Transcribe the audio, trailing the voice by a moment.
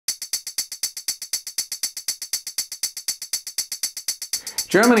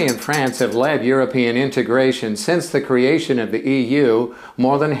Germany and France have led European integration since the creation of the EU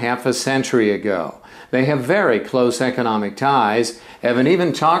more than half a century ago. They have very close economic ties, have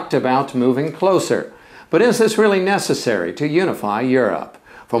even talked about moving closer. But is this really necessary to unify Europe?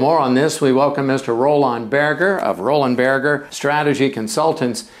 For more on this, we welcome Mr. Roland Berger of Roland Berger Strategy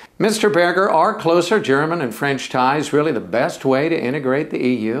Consultants. Mr. Berger, are closer German and French ties really the best way to integrate the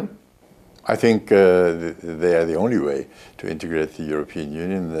EU? I think they are the only way to integrate the European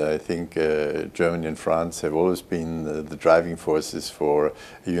Union. I think Germany and France have always been the driving forces for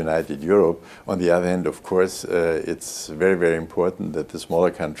a united Europe. On the other hand, of course, it's very, very important that the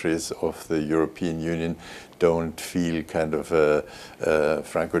smaller countries of the European Union don't feel kind of a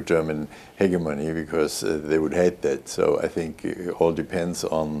Franco-German hegemony, because they would hate that. So I think it all depends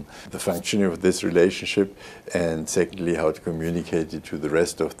on the functioning of this relationship, and secondly, how to communicate it to the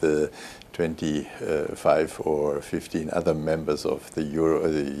rest of the 25 or 15 other members of the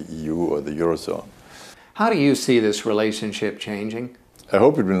EU or the Eurozone. How do you see this relationship changing? I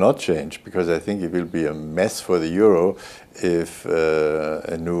hope it will not change, because I think it will be a mess for the euro if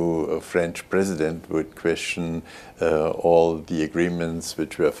a new French president would question all the agreements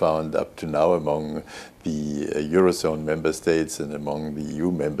which were found up to now among the Eurozone member states and among the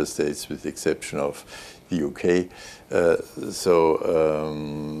EU member states, with the exception of the UK.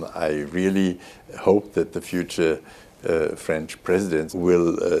 I really hope that the future French presidents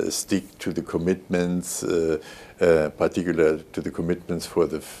will stick to the commitments, particularly to the commitments for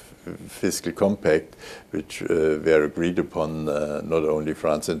the fiscal compact, which were agreed upon not only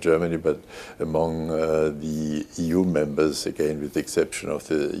France and Germany, but among the EU members, again with the exception of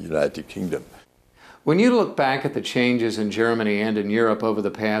the United Kingdom. When you look back at the changes in Germany and in Europe over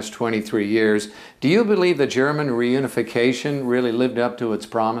the past 23 years, do you believe the German reunification really lived up to its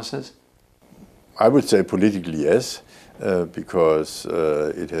promises? I would say politically, yes. Because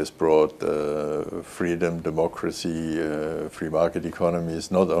it has brought freedom, democracy, free market economies,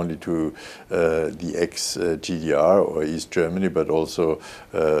 not only to the ex-GDR or East Germany, but also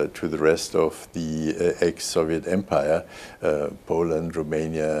to the rest of the ex-Soviet Empire, Poland,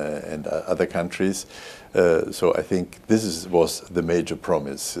 Romania, and other countries. So I think this was the major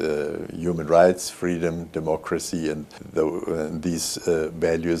promise: human rights, freedom, democracy, and these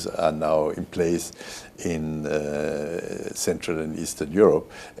values are now in place in Central and Eastern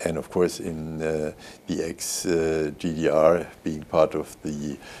Europe, and of course in the ex-GDR being part of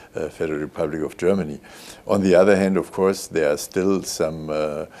the Federal Republic of Germany. On the other hand, of course, there are still some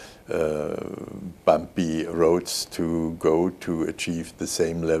bumpy roads to go to achieve the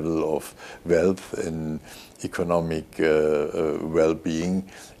same level of wealth and economic well-being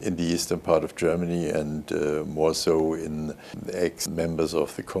in the eastern part of Germany, and more so in the ex-members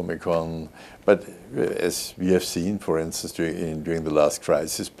of the Comecon. But as we have seen, for instance, during the last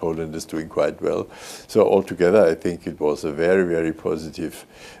crisis, Poland is doing quite well. So altogether, I think it was a very, very positive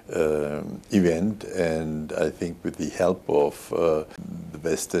event, and I think with the help of the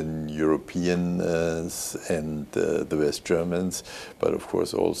Western Europeans and the West Germans, but of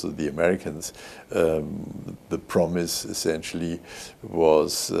course also the Americans, the promise essentially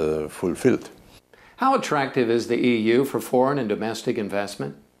was fulfilled. How attractive is the EU for foreign and domestic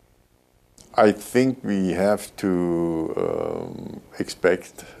investment? I think we have to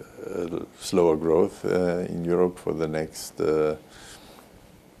expect slower growth in Europe for the next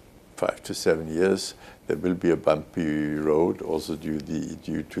 5 to 7 years. There will be a bumpy road, also due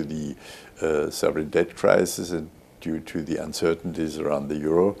to the sovereign debt crisis and due to the uncertainties around the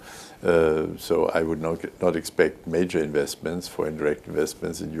euro. So I would not expect major investments, foreign direct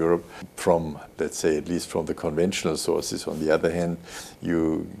investments in Europe from, let's say, at least from the conventional sources. On the other hand,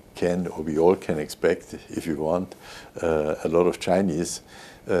 you can, or we all can expect, if you want, a lot of Chinese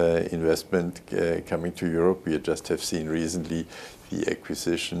investment coming to Europe. We just have seen recently the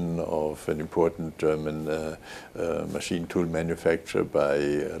acquisition of an important German machine tool manufacturer by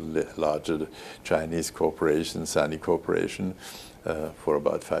a larger Chinese corporation, Sany Corporation, for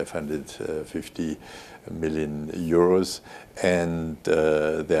about 550 million euros. And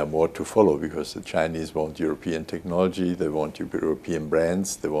there are more to follow, because the Chinese want European technology, they want European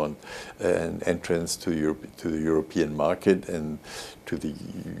brands, they want an entrance to the European market, and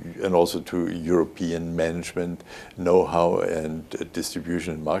also to European management know-how and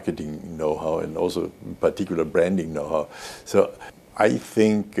distribution and marketing know-how, and also in particular branding know-how. So I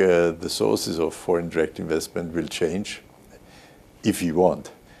think the sources of foreign direct investment will change if you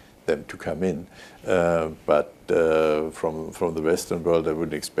want them to come in. But from the Western world, I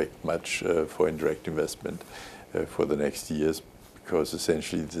wouldn't expect much foreign direct investment for the next years, because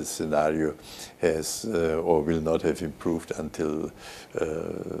essentially the scenario has or will not have improved until,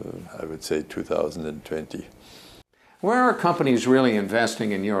 I would say, 2020. Where are companies really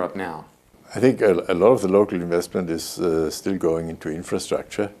investing in Europe now? I think a lot of the local investment is still going into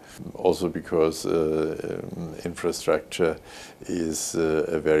infrastructure, also because infrastructure is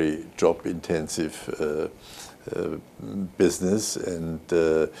a very job-intensive business,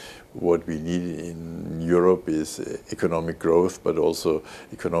 and what we need in Europe is economic growth, but also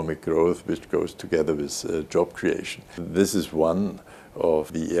economic growth which goes together with job creation. This is one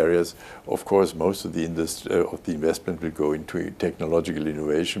of the areas. Of course, most of the investment will go into technological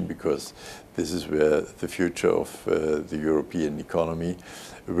innovation, because this is where the future of the European economy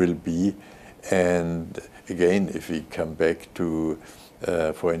will be. And again, if we come back to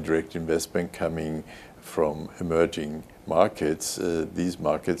foreign direct investment coming from emerging markets, these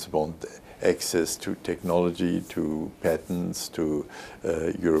markets want access to technology, to patents, to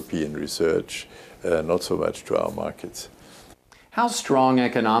European research, not so much to our markets. How strong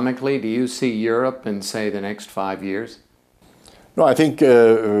economically do you see Europe in, say, the next 5 years? No, I think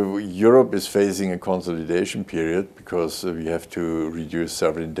Europe is facing a consolidation period, because we have to reduce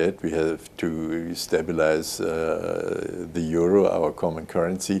sovereign debt, we have to stabilize the euro, our common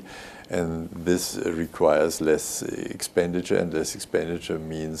currency, and this requires less expenditure, and less expenditure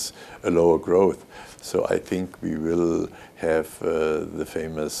means a lower growth. So I think we will have the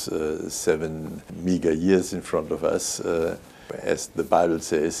famous 7 meager years in front of us, as the Bible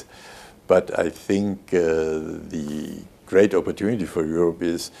says. But I think the great opportunity for Europe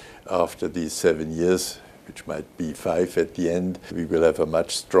is, after these 7 years, which might be 5 at the end, we will have a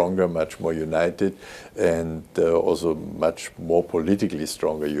much stronger, much more united, and also much more politically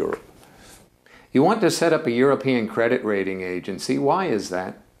stronger Europe. You want to set up a European credit rating agency. Why is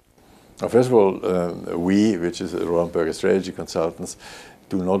that? Well, first of all, we, which is Roland Berger Strategy Consultants,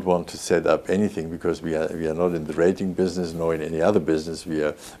 do not want to set up anything, because we are not in the rating business, nor in any other business. We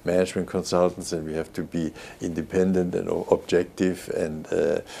are management consultants, and we have to be independent and objective, and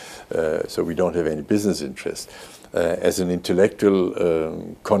so we don't have any business interest. As an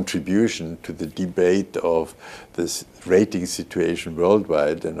intellectual contribution to the debate of this rating situation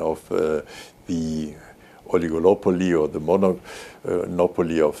worldwide, and of the oligopoly or the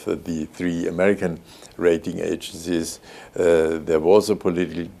monopoly of the 3 American rating agencies, there was a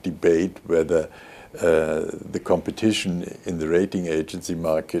political debate whether the competition in the rating agency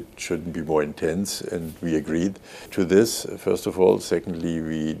market shouldn't be more intense, and we agreed to this, first of all. Secondly,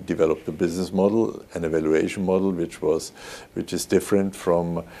 we developed a business model, an evaluation model, which is different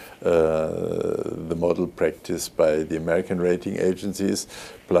from the model practiced by the American rating agencies.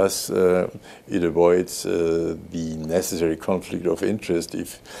 Plus, it avoids the necessary conflict of interest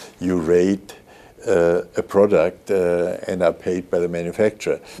if you rate a product and are paid by the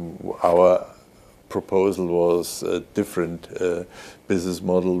manufacturer. Our proposal was a different business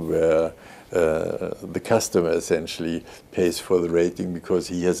model, where the customer essentially pays for the rating, because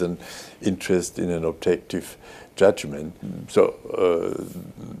he has an interest in an objective judgment. So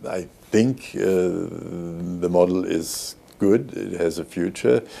I think the model is good, it has a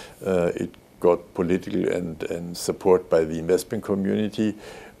future, it got political and support by the investment community,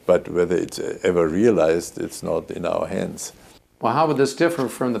 but whether it's ever realized, it's not in our hands. Well, how would this differ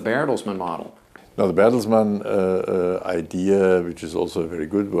from the Bertelsmann model? Now, the Bertelsmann idea, which is also a very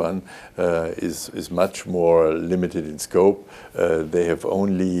good one, is much more limited in scope. They have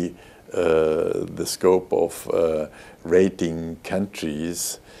only the scope of rating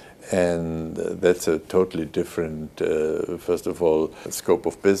countries, and that's a totally different, first of all, scope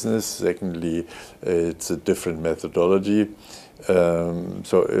of business. Secondly, it's a different methodology.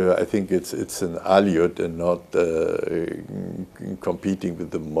 So I think it's an aliud and not competing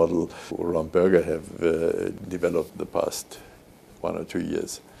with the model Roland Berger have developed the past 1 or 2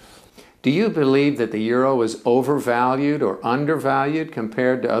 years. Do you believe that the euro is overvalued or undervalued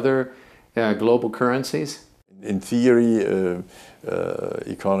compared to other global currencies? In theory,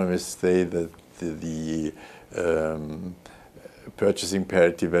 economists say that the purchasing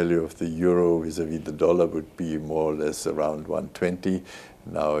parity value of the euro vis-à-vis the dollar would be more or less around 120.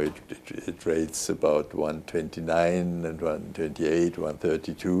 Now it rates about 129 and 128,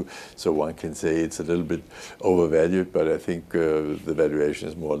 132. So one can say it's a little bit overvalued, but I think the valuation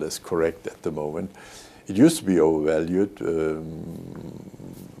is more or less correct at the moment. It used to be overvalued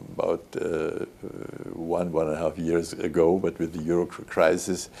about 1.5 years ago, but with the euro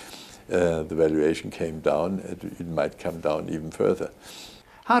crisis, the valuation came down. It might come down even further.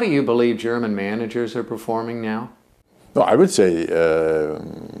 How do you believe German managers are performing now? No, I would say,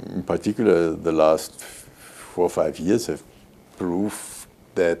 in particular, the last 4 or 5 years have proof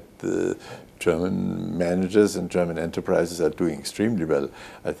that the German managers and German enterprises are doing extremely well.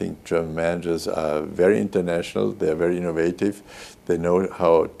 I think German managers are very international, they're very innovative, they know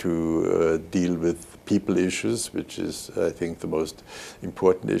how to deal with people issues, which is, I think, the most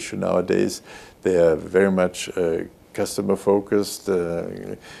important issue nowadays. They are very much customer focused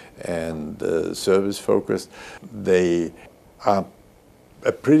and service focused. They are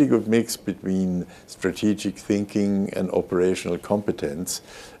a pretty good mix between strategic thinking and operational competence,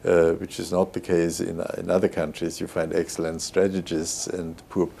 which is not the case in other countries. You find excellent strategists and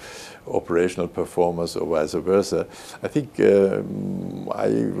poor operational performers or vice versa. I think I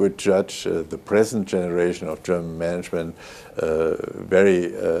would judge the present generation of German management very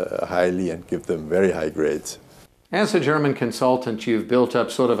highly and give them very high grades. As a German consultant, you've built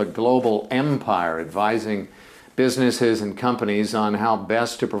up sort of a global empire advising businesses and companies on how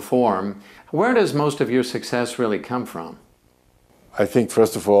best to perform. Where does most of your success really come from? I think,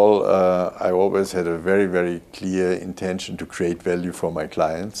 first of all, I always had a very, very clear intention to create value for my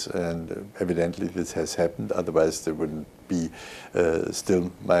clients, and evidently this has happened. Otherwise, they wouldn't be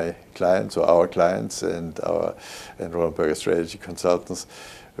still my clients or our clients, and Roland Berger Strategy Consultants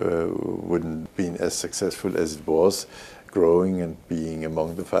wouldn't have been as successful as it was, growing and being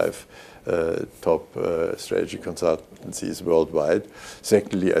among the 5 top strategy consultancies worldwide.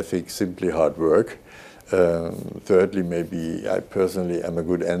 Secondly, I think simply hard work. Thirdly, maybe I personally am a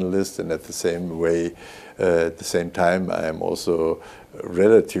good analyst, and at the same time, I am also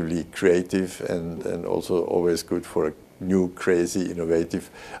relatively creative and also always good for a new, crazy,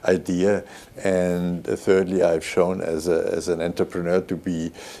 innovative idea. And thirdly, I've shown as an entrepreneur to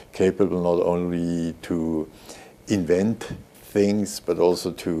be capable not only to invent things, but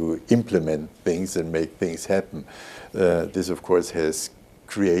also to implement things and make things happen. This, of course, has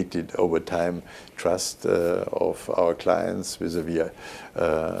created over time trust of our clients vis-a-vis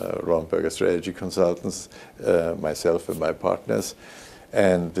Roland Berger Strategy Consultants, myself and my partners.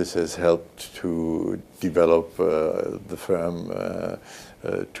 And this has helped to develop the firm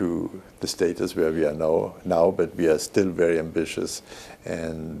to the status where we are now, but we are still very ambitious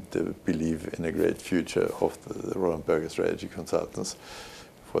and believe in a great future of the Roland Berger Strategy Consultants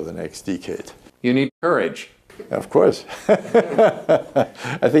for the next decade. You need courage. Of course.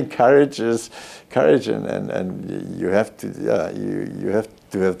 I think courage, and you have to, you have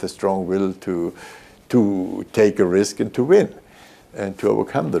to have the strong will to take a risk and to win, and to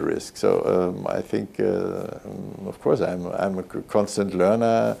overcome the risk. So I think, of course, I'm a constant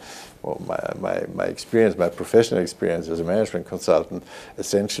learner. Well, my experience, my professional experience as a management consultant,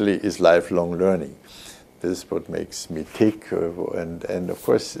 essentially is lifelong learning. This is what makes me tick, and of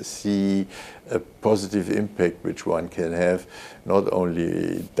course see a positive impact which one can have, not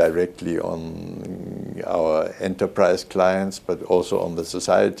only directly on our enterprise clients, but also on the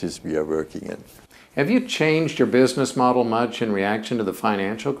societies we are working in. Have you changed your business model much in reaction to the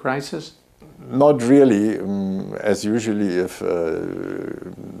financial crisis? Not really. As usually, if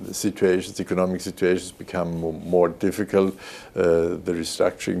economic situations become more difficult, the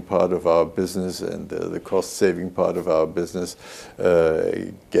restructuring part of our business and the cost-saving part of our business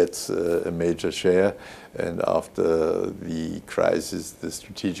gets a major share. And after the crisis, the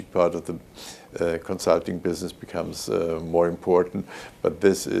strategic part of the consulting business becomes more important. But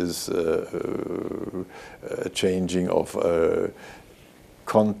this is a changing of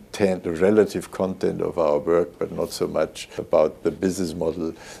content, the relative content of our work, but not so much about the business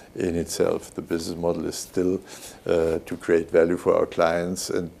model in itself. The business model is still to create value for our clients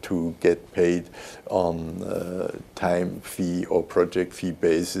and to get paid on time fee or project fee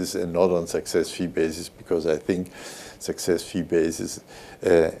basis and not on success fee basis, because I think success fee basis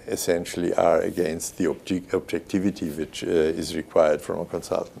essentially are against the objectivity which is required from a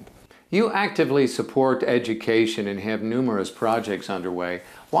consultant. You actively support education and have numerous projects underway.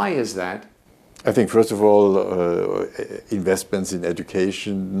 Why is that? I think, first of all, investments in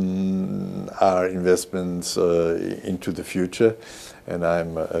education are investments into the future, and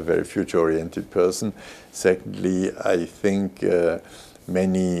I'm a very future-oriented person. Secondly, I think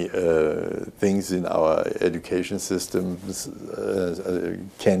many things in our education systems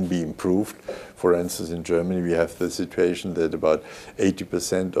can be improved. For instance, in Germany, we have the situation that about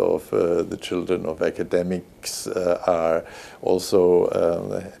 80% of the children of academics are also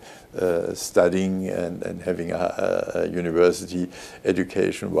studying and having a university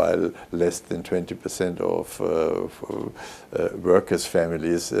education, while less than 20% of workers'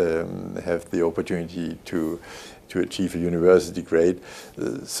 families have the opportunity to achieve a university grade.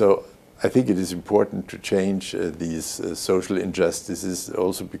 So I think it is important to change these social injustices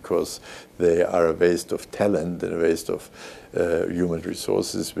also because they are a waste of talent and a waste of human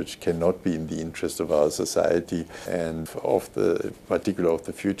resources which cannot be in the interest of our society and particularly of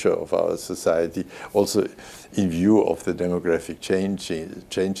the future of our society. Also in view of the demographic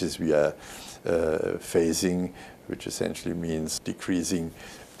changes we are facing, which essentially means decreasing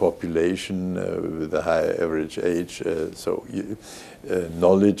population with a high average age.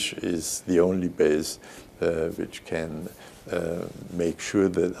 Knowledge is the only base which can make sure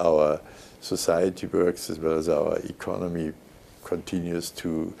that our society works as well as our economy continues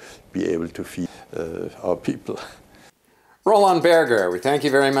to be able to feed our people. Roland Berger, we thank you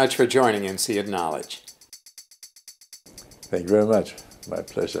very much for joining INSEAD Knowledge. Thank you very much. My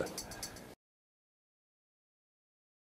pleasure.